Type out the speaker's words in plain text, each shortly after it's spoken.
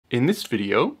In this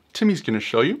video, Timmy's going to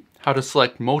show you how to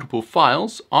select multiple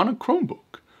files on a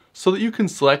Chromebook so that you can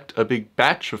select a big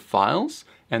batch of files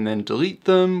and then delete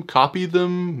them, copy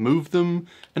them, move them,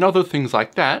 and other things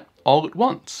like that all at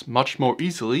once, much more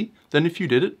easily than if you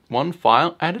did it one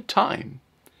file at a time.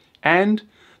 And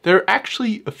there are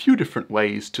actually a few different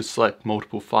ways to select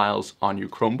multiple files on your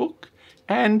Chromebook,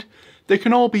 and they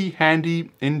can all be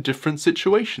handy in different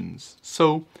situations.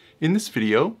 So in this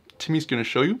video, Timmy's going to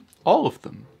show you all of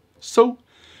them. So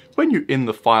when you're in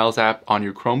the Files app on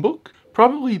your Chromebook,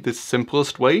 probably the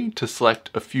simplest way to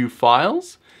select a few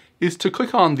files is to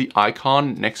click on the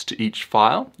icon next to each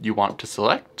file you want to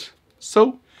select.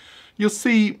 So you'll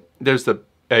see there's a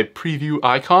preview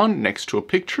icon next to a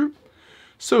picture.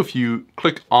 So if you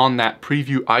click on that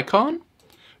preview icon,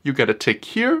 you get a tick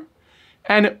here,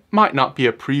 and it might not be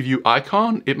a preview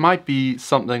icon. It might be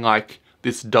something like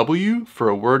this W for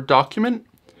a Word document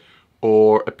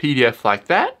or a PDF like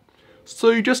that.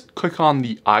 So you just click on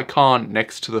the icon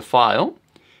next to the file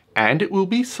and it will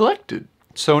be selected.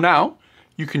 So now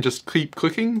you can just keep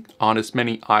clicking on as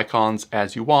many icons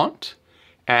as you want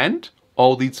and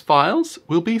all these files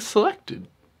will be selected.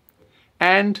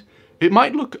 And it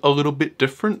might look a little bit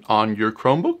different on your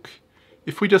Chromebook.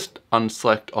 If we just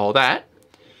unselect all that,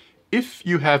 if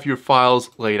you have your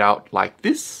files laid out like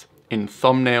this in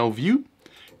thumbnail view,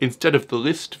 instead of the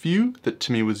list view that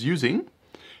Timmy was using,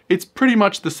 it's pretty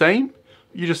much the same.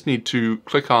 You just need to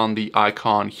click on the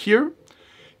icon here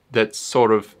that's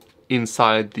sort of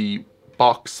inside the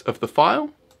box of the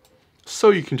file. So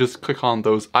you can just click on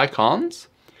those icons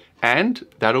and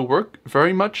that'll work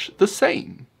very much the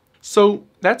same. So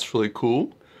that's really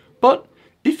cool. But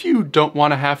if you don't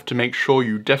want to have to make sure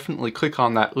you definitely click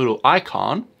on that little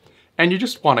icon and you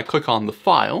just want to click on the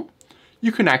file,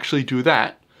 you can actually do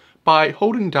that by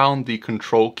holding down the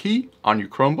Control key on your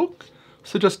Chromebook.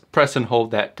 So just press and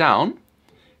hold that down.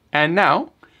 And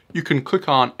now you can click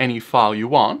on any file you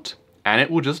want and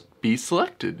it will just be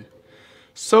selected.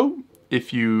 So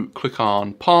if you click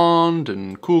on Pond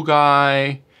and Cool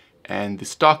Guy and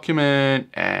this document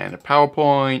and a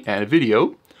PowerPoint and a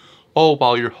video, all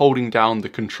while you're holding down the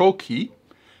Control key,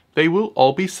 they will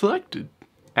all be selected.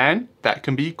 And that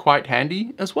can be quite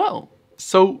handy as well.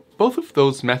 So both of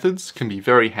those methods can be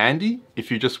very handy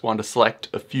if you just want to select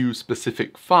a few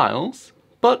specific files,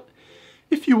 but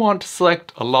if you want to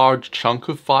select a large chunk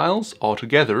of files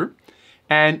altogether,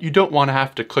 and you don't want to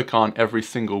have to click on every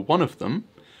single one of them,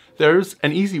 there's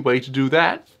an easy way to do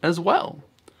that as well.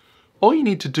 All you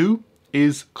need to do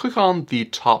is click on the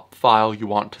top file you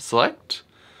want to select.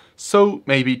 So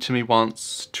maybe Timmy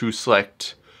wants to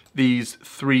select these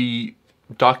 3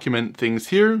 document things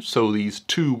here, so these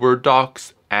 2 Word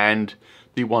docs and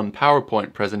the 1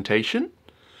 PowerPoint presentation.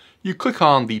 You click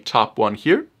on the top one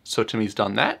here, so Timmy's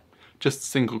done that. Just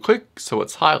single click so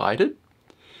it's highlighted,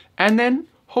 and then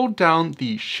hold down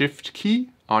the Shift key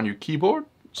on your keyboard,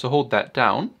 so hold that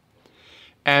down,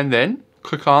 and then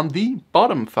click on the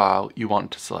bottom file you want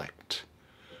to select.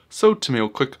 So Timmy will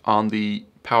click on the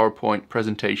PowerPoint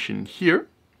presentation here,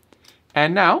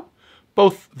 and now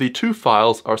both the 2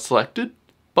 files are selected,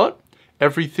 but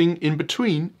everything in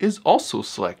between is also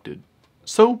selected.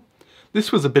 So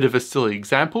this was a bit of a silly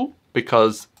example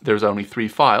because there's only 3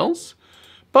 files,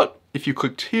 but if you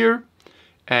clicked here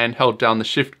and held down the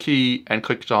Shift key and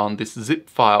clicked on this zip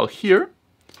file here,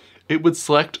 it would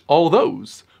select all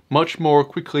those much more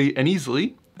quickly and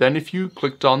easily than if you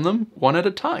clicked on them one at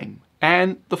a time.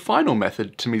 And the final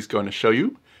method Timmy's going to show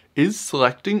you is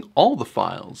selecting all the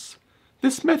files.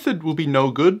 This method will be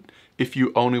no good if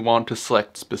you only want to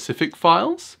select specific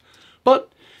files,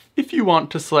 but if you want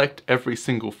to select every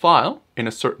single file in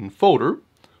a certain folder,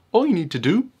 all you need to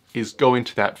do is go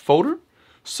into that folder.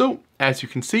 So as you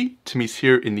can see, Timmy's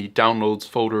here in the Downloads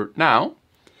folder now,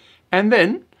 and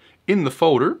then in the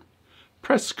folder,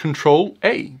 press Ctrl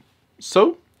A.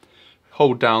 So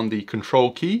hold down the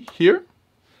Control key here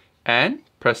and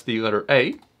press the letter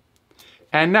A,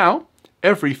 and now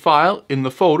every file in the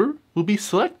folder will be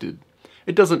selected.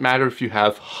 It doesn't matter if you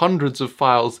have hundreds of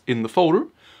files in the folder,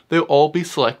 they'll all be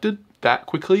selected that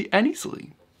quickly and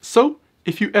easily. So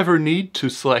if you ever need to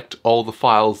select all the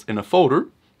files in a folder,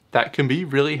 that can be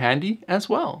really handy as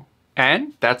well.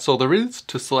 And that's all there is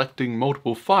to selecting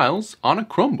multiple files on a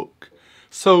Chromebook.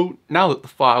 So now that the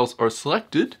files are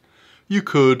selected, you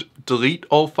could delete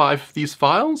all 5 of these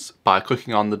files by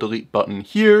clicking on the delete button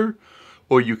here,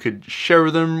 or you could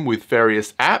share them with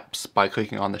various apps by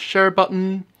clicking on the share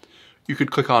button. You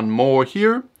could click on more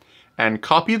here and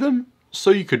copy them.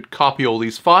 So you could copy all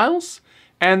these files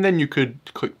and then you could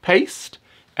click paste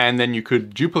and then you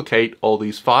could duplicate all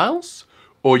these files.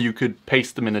 Or you could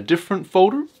paste them in a different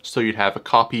folder, so you'd have a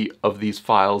copy of these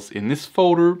files in this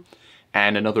folder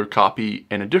and another copy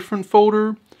in a different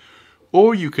folder.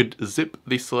 Or you could zip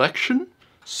the selection,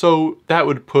 so that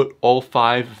would put all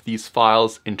 5 of these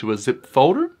files into a zip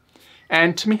folder.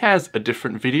 And Timmy has a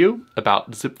different video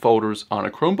about zip folders on a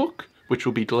Chromebook, which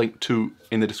will be linked to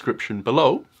in the description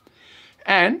below.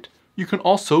 And you can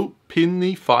also pin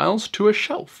the files to a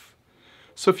shelf.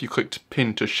 So if you clicked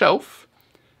pin to shelf,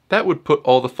 that would put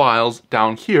all the files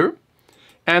down here,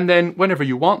 and then whenever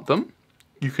you want them,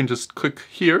 you can just click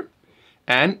here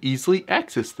and easily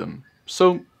access them.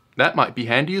 So that might be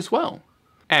handy as well.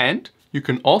 And you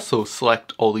can also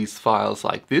select all these files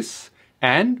like this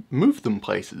and move them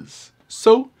places.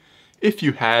 So if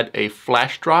you had a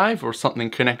flash drive or something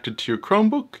connected to your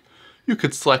Chromebook, you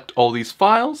could select all these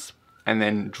files and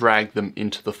then drag them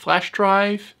into the flash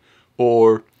drive.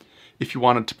 Or if you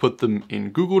wanted to put them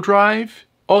in Google Drive,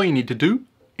 all you need to do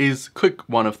is click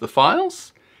one of the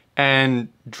files and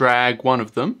drag one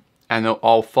of them and they'll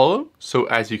all follow. So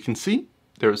as you can see,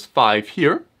 there's 5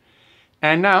 here.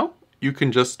 And now you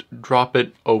can just drop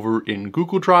it over in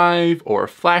Google Drive or a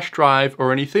flash drive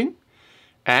or anything,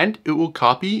 and it will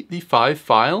copy the 5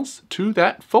 files to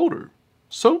that folder.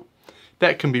 So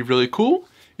that can be really cool.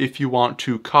 If you want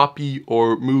to copy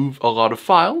or move a lot of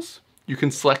files, you can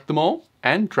select them all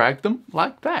and drag them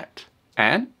like that.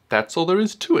 And that's all there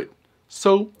is to it.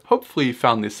 So hopefully you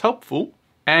found this helpful.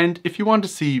 And if you want to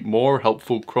see more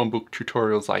helpful Chromebook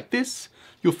tutorials like this,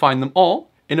 you'll find them all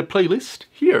in a playlist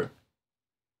here.